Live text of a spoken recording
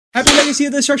Happy Legacy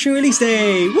of Destruction release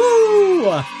day!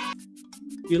 Woo!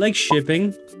 You like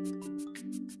shipping?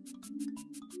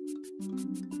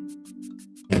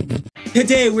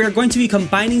 Today we are going to be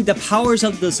combining the powers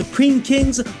of the Supreme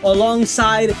Kings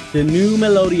alongside the new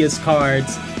Melodious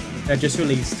cards that just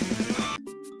released.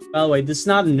 By the way, this is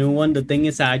not a new one. The thing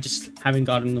is that I just haven't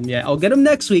gotten them yet. I'll get them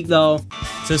next week though.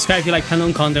 Subscribe if you like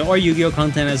Pendulum content or Yu-Gi-Oh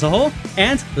content as a whole.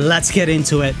 And let's get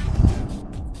into it.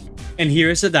 And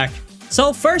here's the deck.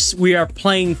 So first, we are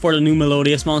playing for the new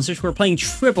Melodious monsters. We're playing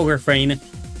Triple Refrain.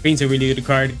 Refrain's a really good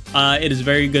card. It is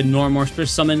very good normal or special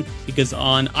summon because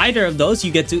on either of those,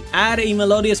 you get to add a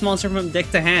Melodious monster from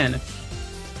deck to hand.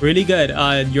 Really good.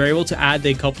 You're able to add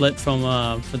the couplet from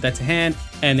deck to hand,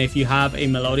 and if you have a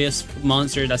Melodious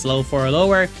monster that's level 4 or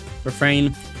lower,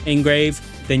 Refrain, Engrave,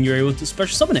 then you're able to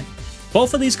special summon it.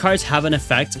 Both of these cards have an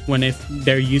effect when if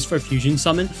they're used for fusion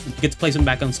summon, you get to place them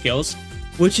back on skills,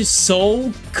 which is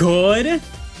so good.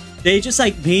 They just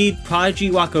like made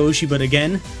Prodigy Wakaushi,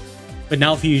 but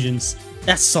now fusions.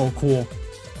 That's so cool.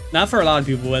 Not for a lot of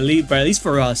people, but at least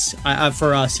for us.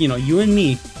 For us, you know, you and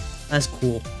me. That's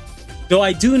cool. Though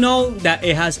I do know that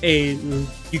it has a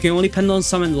you can only Pendulum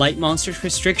summon light monsters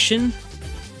restriction.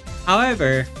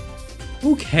 However,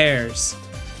 who cares?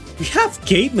 We have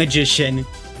Gate Magician.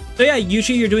 So yeah,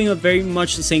 usually you're doing very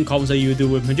much the same combos that you would do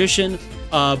with Magician.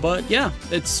 But yeah,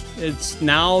 it's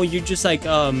now you just like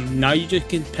now you just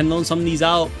can Pendulum summon these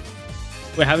out.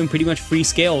 We're having pretty much free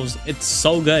scales. It's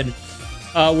so good.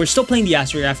 We're still playing the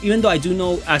Astrograph, even though I do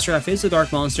know Astrograph is a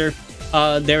dark monster.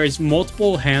 There is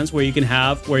multiple hands where you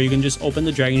can just open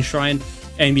the Dragon Shrine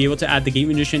and be able to add the Gate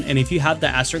Magician. And if you have the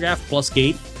Astrograph plus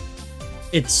Gate,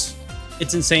 it's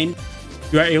insane.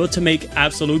 You are able to make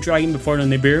Absolute Dragon before the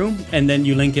Nibiru, and then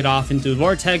you link it off into the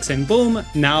Vortex, and boom,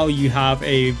 now you have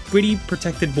a pretty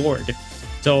protected board.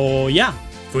 So yeah,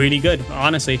 really good,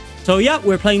 honestly. So yeah,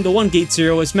 we're playing the 1 Gate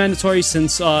 0. It's mandatory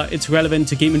since it's relevant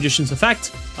to Gate Magician's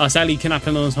effect. Sadly, you cannot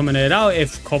Pendulum summon it out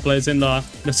if Coppola is in the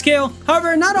scale.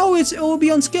 However, not always it will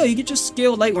be on scale. You can just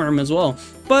scale Lightworm as well.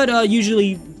 But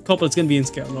usually Coppola is going to be in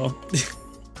scale though,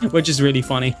 which is really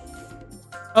funny.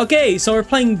 Okay, so we're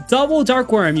playing double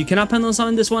Darkworm. You cannot Pendulum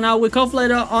summon this one out with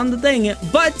Coppola on the thing,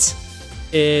 but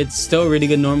it's still a really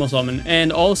good normal summon.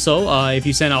 And also, if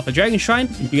you send off a Dragon Shrine,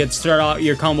 you get to start out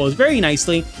your combos very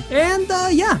nicely. And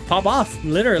yeah, pop off.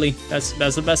 Literally, that's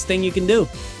the best thing you can do.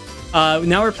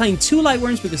 Now we're playing 2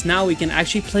 Lightworms because now we can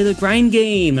actually play the grind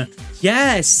game.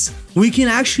 Yes, we can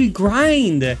actually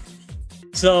grind.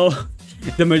 So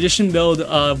the Magician build,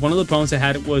 one of the problems I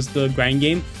had was the grind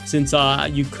game, since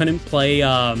you couldn't play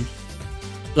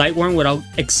Lightworm without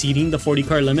exceeding the 40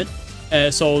 card limit.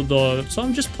 So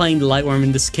I'm just playing the Lightworm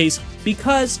in this case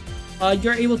because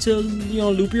you're able to, you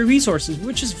know, loop your resources,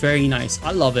 which is very nice.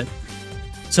 I love it.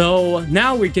 So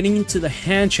now we're getting into the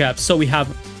hand traps. So we have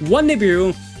 1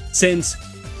 Nibiru, since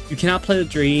you cannot play the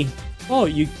 3. Oh,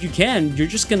 you can. You're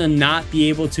just gonna not be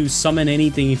able to summon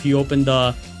anything if you open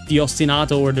the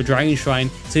Ostinato or the Dragon Shrine,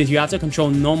 since you have to control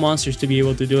no monsters to be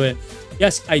able to do it.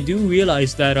 Yes, I do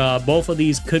realize that both of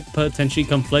these could potentially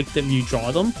conflict if you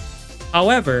draw them.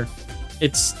 However,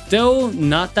 it's still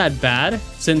not that bad,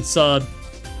 since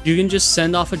you can just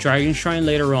send off a Dragon Shrine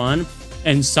later on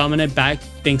and summon it back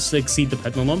thanks to Exceed the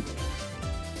Pendulum.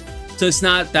 So it's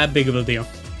not that big of a deal.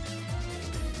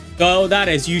 So that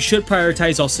is, you should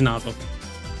prioritize Ostinato,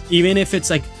 even if it's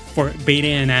like for Beta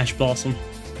and Ash Blossom.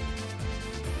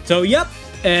 So yep,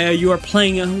 you are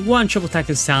playing 1 Triple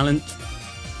Tactics talent.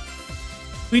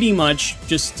 Pretty much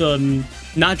just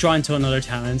not draw into another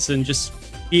talents and just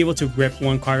be able to rip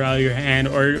 1 card out of your hand,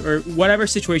 or whatever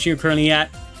situation you're currently at.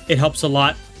 It helps a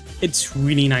lot. It's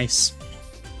really nice.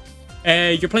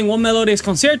 You're playing 1 Melodious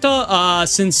Concerto,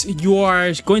 since you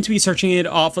are going to be searching it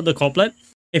off of the couplet.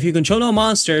 If you control no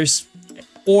monsters,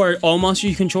 or all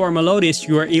monsters you control are Melodious,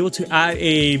 you are able to add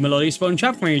a Melodious Spell and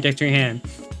Trap from your deck to your hand.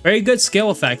 Very good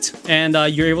scale effect. And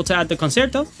you're able to add the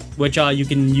Concerto, which you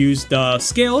can use the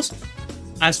scales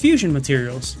as fusion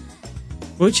materials,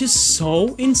 which is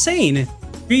so insane.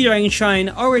 3 Dragon Shrine,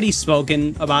 already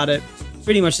spoken about it.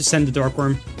 Pretty much to send the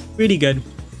Darkworm. Really good.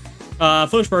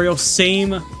 Foolish Burial,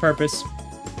 same purpose.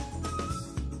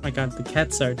 Oh my god, the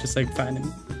cats are just like fighting.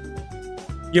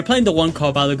 You're playing the 1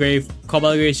 Call by the Grave. Call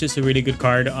by the Grave is just a really good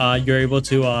card. You're able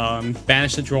to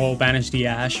banish the Droll, banish the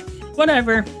Ash.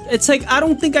 Whatever. It's like, I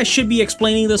don't think I should be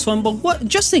explaining this one, but what?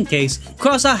 Just in case.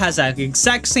 Crossout has that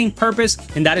exact same purpose,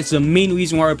 and that is the main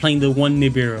reason why we're playing the 1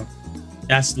 Nibiru.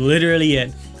 That's literally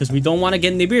it. Because we don't want to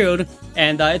get Nibiru'd,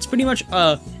 and it's pretty much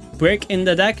a brick in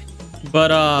the deck. But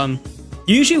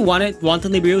you usually want the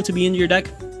Nibiru to be in your deck.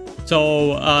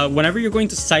 So whenever you're going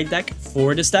to side deck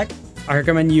for this deck, I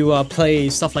recommend you play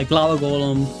stuff like Lava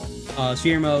Golem,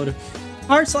 Sphere Mode,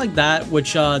 cards like that,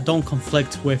 which don't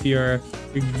conflict with your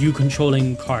you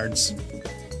controlling cards.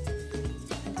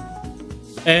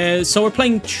 So we're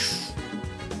playing.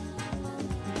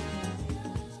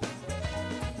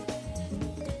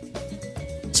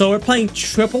 So we're playing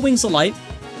triple Wings of Light.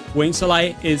 Wings of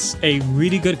Light is a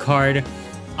really good card.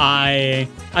 I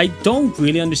don't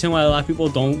really understand why a lot of people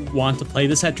don't want to play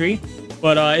this at 3,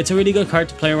 but it's a really good card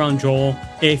to play around Joel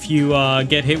if you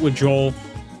get hit with Joel,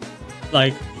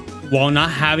 like, while not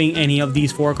having any of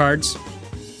these 4 cards.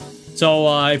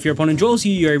 So if your opponent Joels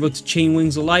you, you're able to chain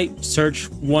Wings of Light, search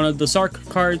one of the Sark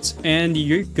cards, and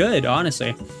you're good,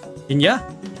 honestly. And yeah,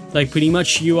 like pretty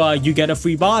much you get a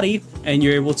free body, and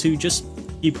you're able to just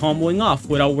keep comboing off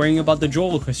without worrying about the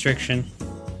Joel restriction.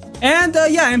 And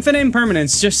yeah, infinite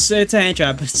impermanence. Just it's a hand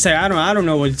trap. Say I don't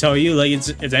know what to tell you. Like it's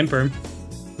imperm.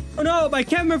 Oh no, my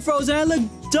camera froze and I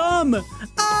look dumb.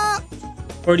 Ah!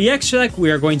 For the extra deck, we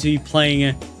are going to be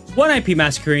playing 1 IP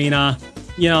Masquerena.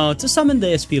 You know, to summon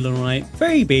the SP Little Knight.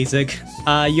 Very basic.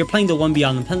 You're playing the 1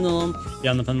 Beyond the Pendulum.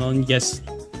 Beyond the Pendulum, yes,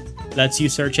 lets you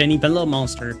search any Pendulum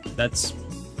monster. That's,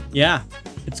 yeah,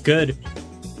 it's good.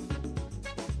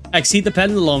 Exceed the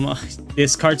Pendulum.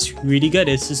 This card's really good.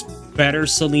 It's just better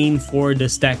Celine for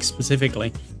this deck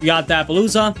specifically. You got that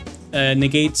Appaloosa,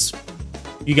 negates.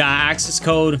 You got Access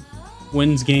Code,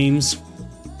 wins games.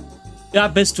 You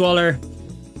got Abyss Dweller,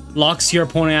 locks your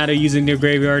opponent out of using their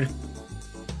graveyard.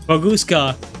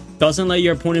 Baguska doesn't let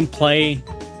your opponent play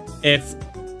if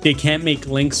they can't make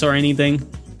links or anything.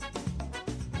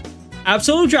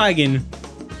 Absolute Dragon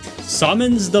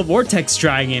summons the Vortex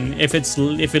Dragon if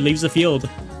it leaves the field.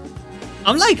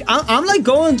 I'm like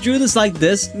going through this like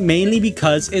this mainly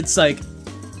because it's like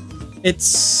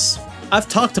I've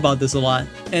talked about this a lot,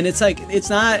 and it's like it's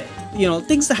not, you know,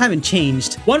 things that haven't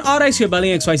changed. 1 Audice your Belly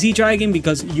XYZ Dragon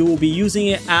because you will be using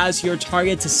it as your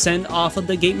target to send off of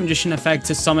the Gate Magician effect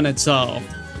to summon itself.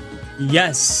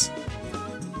 Yes.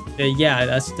 Yeah,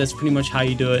 that's pretty much how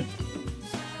you do it.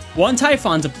 1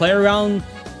 Typhon to play around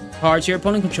cards your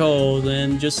opponent controls,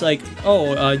 and just like,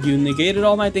 oh, you negated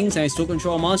all my things and I still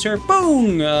control a monster.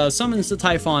 Boom! Summons the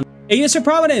Typhon. Ignis of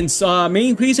Providence.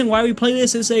 Main reason why we play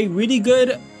this is a really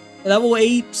good level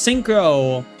 8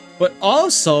 synchro. But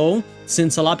also,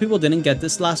 since a lot of people didn't get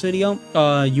this last video,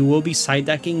 you will be side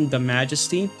decking the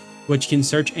Majesty, which can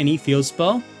search any field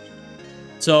spell.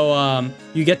 So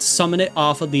you get to summon it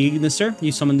off of the Igniser.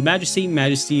 You summon the Majesty.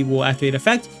 Majesty will activate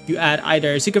effect. You add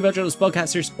either Secret Vigil of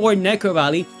Spellcasters or Necro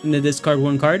Valley and then discard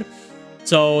 1 card.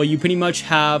 So you pretty much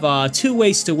have 2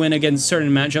 ways to win against certain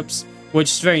matchups,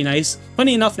 which is very nice.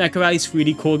 Funny enough, Necro Valley is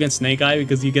really cool against Snake Eye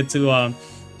because you get to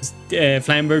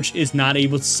Flamberge is not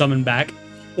able to summon back,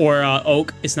 or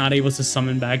Oak is not able to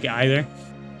summon back either.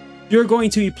 You're going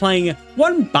to be playing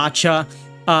 1 Bacha.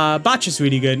 Bacha's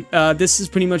really good. This is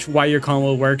pretty much why your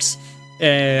combo works.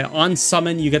 On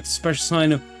summon, you get to special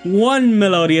summon 1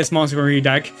 Melodious monster from your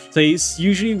deck. So you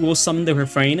usually will summon the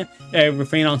Refrain.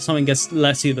 Refrain on summon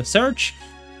lets you the search.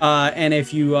 And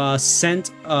if you send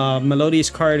a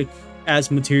Melodious card as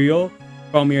material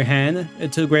from your hand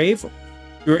to the grave,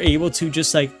 you're able to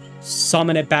just like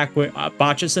summon it back with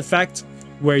Bacha's effect,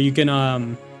 where you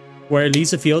can where it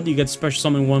leaves the field, you get to special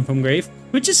summon 1 from grave,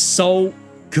 which is so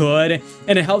good,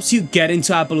 and it helps you get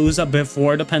into Appaloosa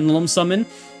before the Pendulum summon.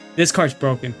 This card's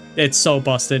broken. It's so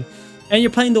busted. And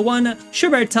you're playing the 1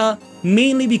 Schuberta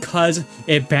mainly because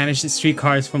it banishes 3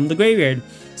 cards from the graveyard.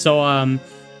 So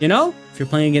you know, if you're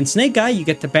playing against Snake Eye, you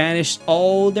get to banish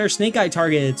all their Snake Eye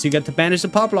targets. You get to banish the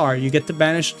Poplar. You get to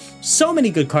banish so many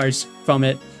good cards from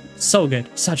it. So good.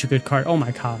 Such a good card. Oh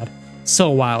my god. So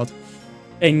wild.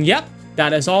 And yep,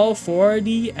 that is all for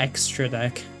the extra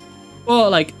deck. Well,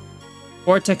 like,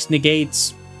 Vortex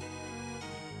negates.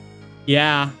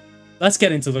 Yeah, let's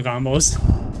get into the combos.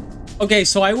 Okay,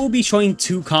 so I will be showing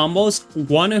 2 combos,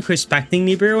 1 respecting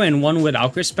Nibiru and 1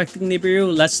 without respecting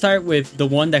Nibiru. Let's start with the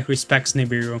one that respects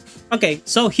Nibiru. Okay,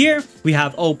 so here we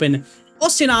have open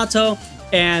Ostinato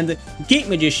and Gate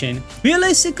Magician.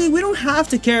 Realistically, we don't have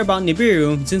to care about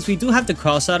Nibiru since we do have the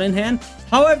Crossout in hand.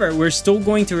 However, we're still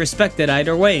going to respect it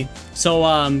either way. So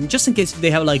just in case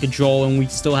they have like a draw and we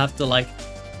still have to like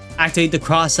activate the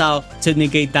Crossout to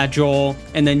negate that draw,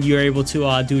 and then you're able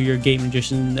to do your Gate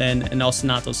Magician and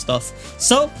Ostinato stuff.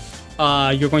 So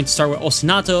you're going to start with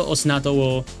Ostinato. Ostinato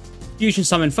will fusion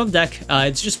summon from deck.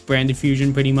 It's just branded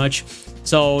fusion pretty much.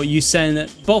 So you send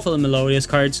both of the Melodious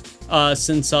cards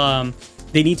since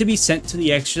they need to be sent to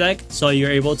the extra deck, so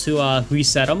you're able to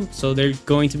reset them. So they're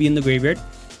going to be in the graveyard,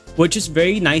 which is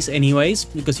very nice anyways,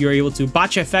 because you're able to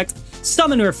Bacha effect,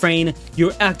 summon Refrain,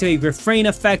 you activate Refrain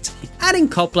effect, adding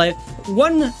couplet.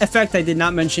 One effect I did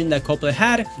not mention that couplet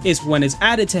had is when it's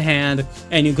added to hand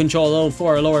and you control a level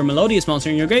 4 or lower Melodious monster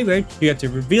in your graveyard, you have to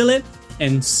reveal it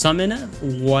and summon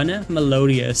one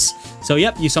Melodious. So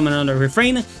yep, you summon another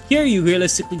Refrain. Here you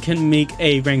realistically can make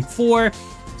a rank 4.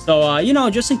 So you know,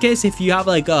 just in case if you have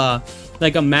like a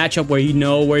matchup where you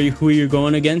know who you're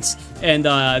going against and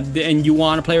you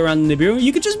want to play around the Nibiru,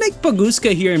 you could just make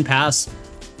Baguska here and pass.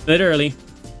 Literally,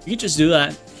 you could just do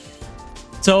that.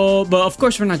 So, but of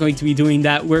course we're not going to be doing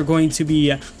that. We're going to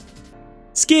be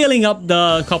scaling up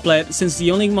the couplet. Since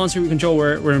the only monster we control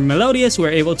were Melodious,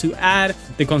 we're able to add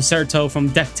the Concerto from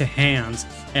deck to hand.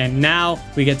 And now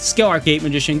we get to scale our Gate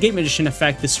Magician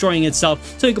effect, destroying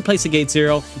itself, so you can place a Gate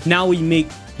 0. Now we make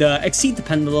the Exceed the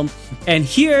Pendulum, and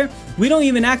here we don't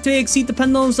even activate Exceed the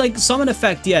Pendulum's like summon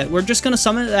effect yet. We're just gonna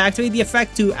activate the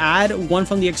effect to add one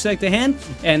from the expected hand,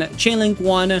 and chainlink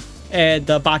one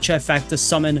the Bacha effect to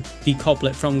summon the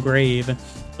couplet from grave.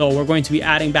 So we're going to be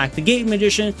adding back the Gate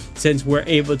Magician since we're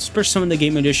able to special summon the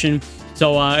Gate Magician.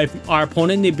 So if our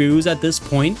opponent Nibiru's at this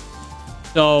point,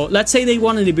 so let's say they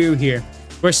want a Nibiru here,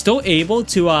 we're still able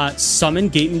to summon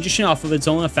Gate Magician off of its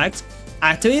own effect,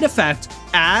 activate effect,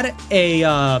 add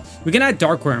a we can add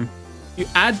Dark Worm. You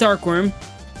add Dark Worm,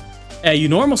 you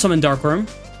normal summon Dark Worm,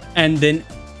 and then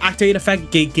activate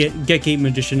effect, get Gate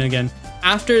Magician again.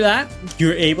 After that,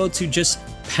 you're able to just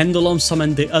Pendulum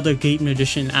summon the other Gate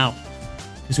Magician out,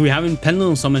 because we haven't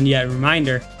Pendulum summoned yet,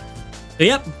 reminder. So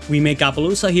yep, we make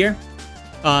Appaloosa here.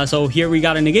 So here we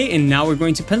got a negate, and now we're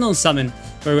going to Pendulum summon.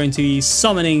 We're going to be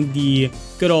summoning the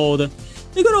good old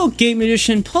Gate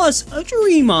Magician plus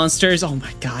Dream Monsters. Oh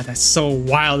my god, that's so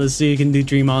wild to see you can do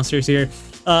Dream Monsters here.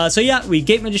 So yeah, we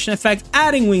Gate Magician effect,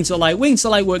 adding Wings of Light. Wings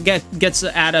of Light will gets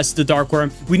to add us the Dark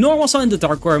Worm. We normal summon the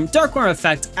Dark Worm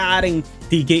effect, adding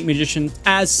the Gate Magician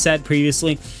as said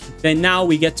previously. Then now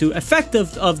we get to effect of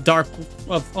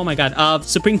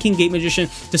Supreme King Gate Magician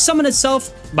to summon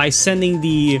itself by sending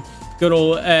the good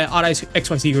old Odd Eyes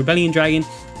XYZ Rebellion Dragon.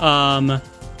 I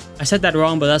said that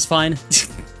wrong, but that's fine.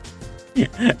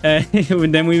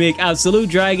 And then we make Absolute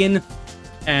Dragon,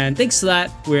 and thanks to that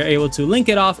we're able to link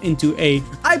it off into a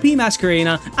IP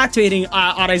Masquerena, activating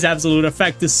Odd Eyes Absolute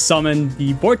effect to summon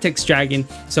the Vortex Dragon.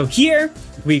 So here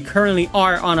we currently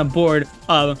are on a board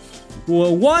of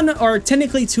one or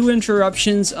technically two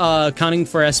interruptions, counting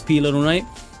for SP Little Knight,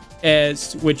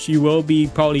 which you will be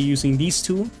probably using these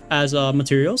two as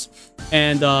materials.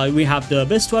 And we have the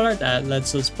Abyss Dweller that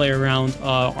lets us play around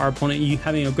our opponent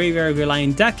having a graveyard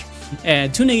relying deck,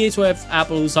 and 2 negates with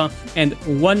Appaloosa and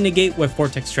 1 negate with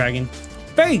Vortex Dragon.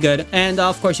 Very good. And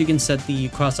of course you can set the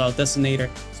Crossout Destinator,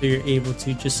 so you're able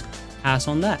to just pass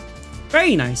on that.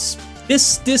 Very nice.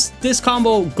 This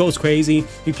combo goes crazy.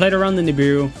 We played around the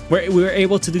Nibiru, where we were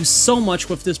able to do so much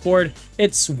with this board.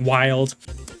 It's wild.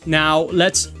 Now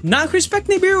let's not respect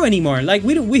Nibiru anymore. Like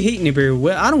we hate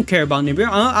Nibiru. I don't care about Nibiru.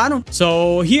 I don't.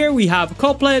 So here we have a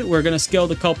couplet. We're gonna scale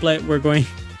the couplet. We're going,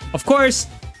 of course.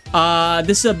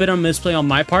 This is a bit of a misplay on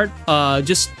my part.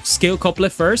 Just scale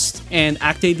couplet first and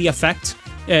activate the effect,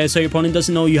 so your opponent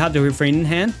doesn't know you have the Refrain in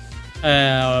hand.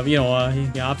 Yeah,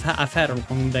 I've had a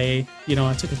long day. You know,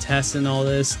 I took a test and all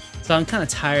this, so I'm kind of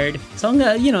tired. So I'm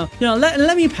gonna,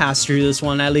 let me pass through this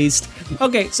one at least.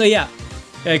 Okay, so yeah,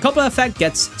 a couplet effect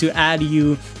gets to add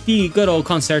you the good old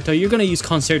Concerto. You're gonna use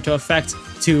Concerto effect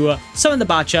to summon the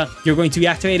Bacha. You're going to be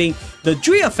activating the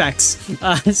Dri effects.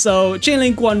 So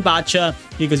chainlink 1 Bacha,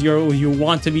 because you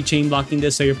want to be chain blocking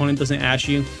this so your opponent doesn't ash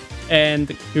you.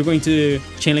 And you're going to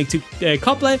chainlink 2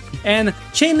 couplet and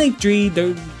chainlink Dri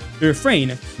the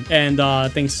Refrain.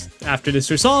 And things after this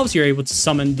resolves, you're able to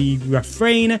summon the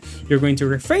Refrain. You're going to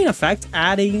Refrain effect,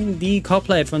 adding the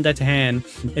couplet from deck to hand.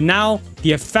 And now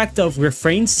the effect of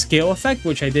Refrain scale effect,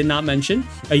 which I did not mention.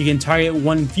 You can target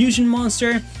 1 fusion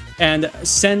monster and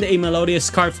send a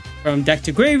Melodious card from deck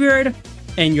to graveyard,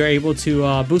 and you're able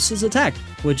to boost his attack,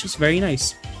 which is very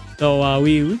nice. So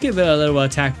we give it a little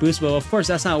attack boost, but of course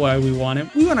that's not what we wanted.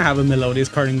 We want to have a Melodious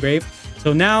card in grave.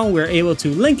 So now we're able to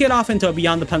link it off into a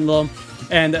Beyond the Pendulum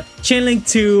and chainlink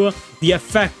to the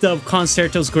effect of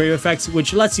Concerto's grave effects,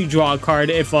 which lets you draw a card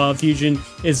if fusion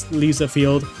leaves the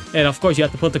field. And of course you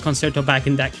have to put the Concerto back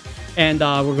in deck. And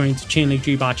we're going to chainlink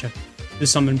Dri Bacha to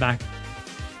summon back.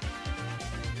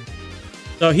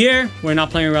 So here, we're not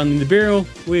playing around in Nibiru.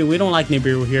 We don't like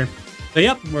Nibiru here. So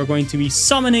yep, we're going to be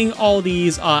summoning all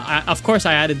these. Of course,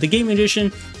 I added the Gate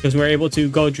Magician because we're able to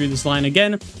go through this line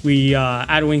again. We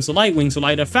add Wings of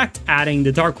Light effect, adding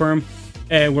the Dark Worm.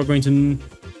 And we're going to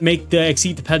make the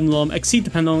Exceed the Pendulum. Exceed the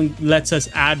Pendulum lets us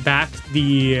add back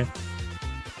the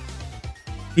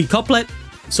couplet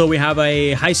So we have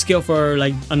a high skill for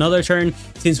like another turn,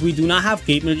 since we do not have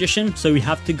Gate Magician, so we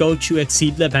have to go to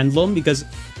exceed the Pendulum, because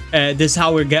this is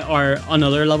how we get our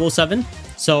another level 7.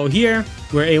 So here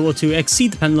we're able to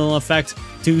exceed the Pendulum effect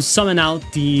to summon out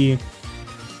the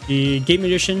Gate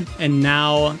Magician, and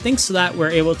now thanks to that we're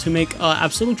able to make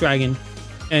Absolute Dragon.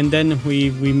 And then we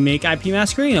make IP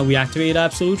Masquerade, we activate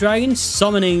Absolute Dragon,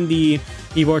 summoning the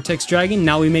Vortex Dragon.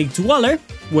 Now we make Dweller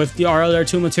with the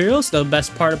RLR2 materials. The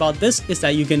best part about this is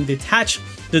that you can detach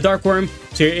the Dark Worm,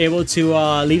 so you're able to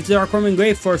leave the Dark Worm in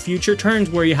grave for future turns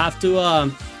where you have to,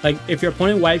 like if your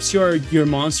opponent wipes your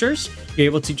monsters, you're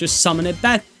able to just summon it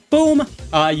back. Boom!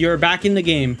 You're back in the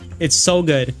game. It's so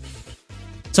good.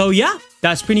 So yeah,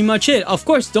 that's pretty much it. Of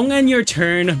course, don't end your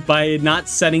turn by not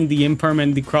setting the imperm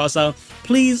and the cross out.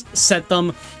 Please set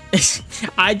them.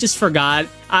 I just forgot.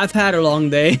 I've had a long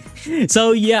day.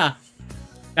 So yeah,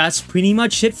 that's pretty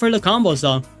much it for the combos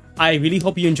though. I really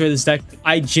hope you enjoy this deck.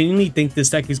 I genuinely think this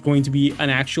deck is going to be an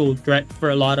actual threat for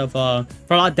a lot of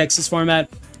decks this format.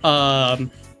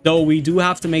 Though we do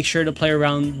have to make sure to play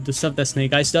around the stuff that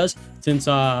Snake Eyes does, since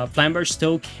Flamberge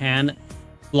still can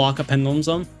block a Pendulum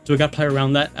Zone, so we gotta play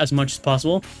around that as much as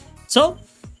possible. So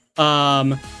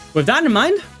with that in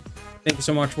mind, thank you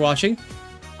so much for watching.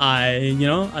 I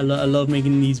love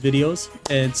making these videos,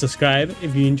 and subscribe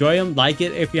if you enjoy them, like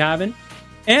it if you haven't,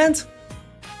 and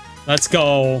let's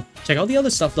go check out the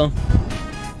other stuff though.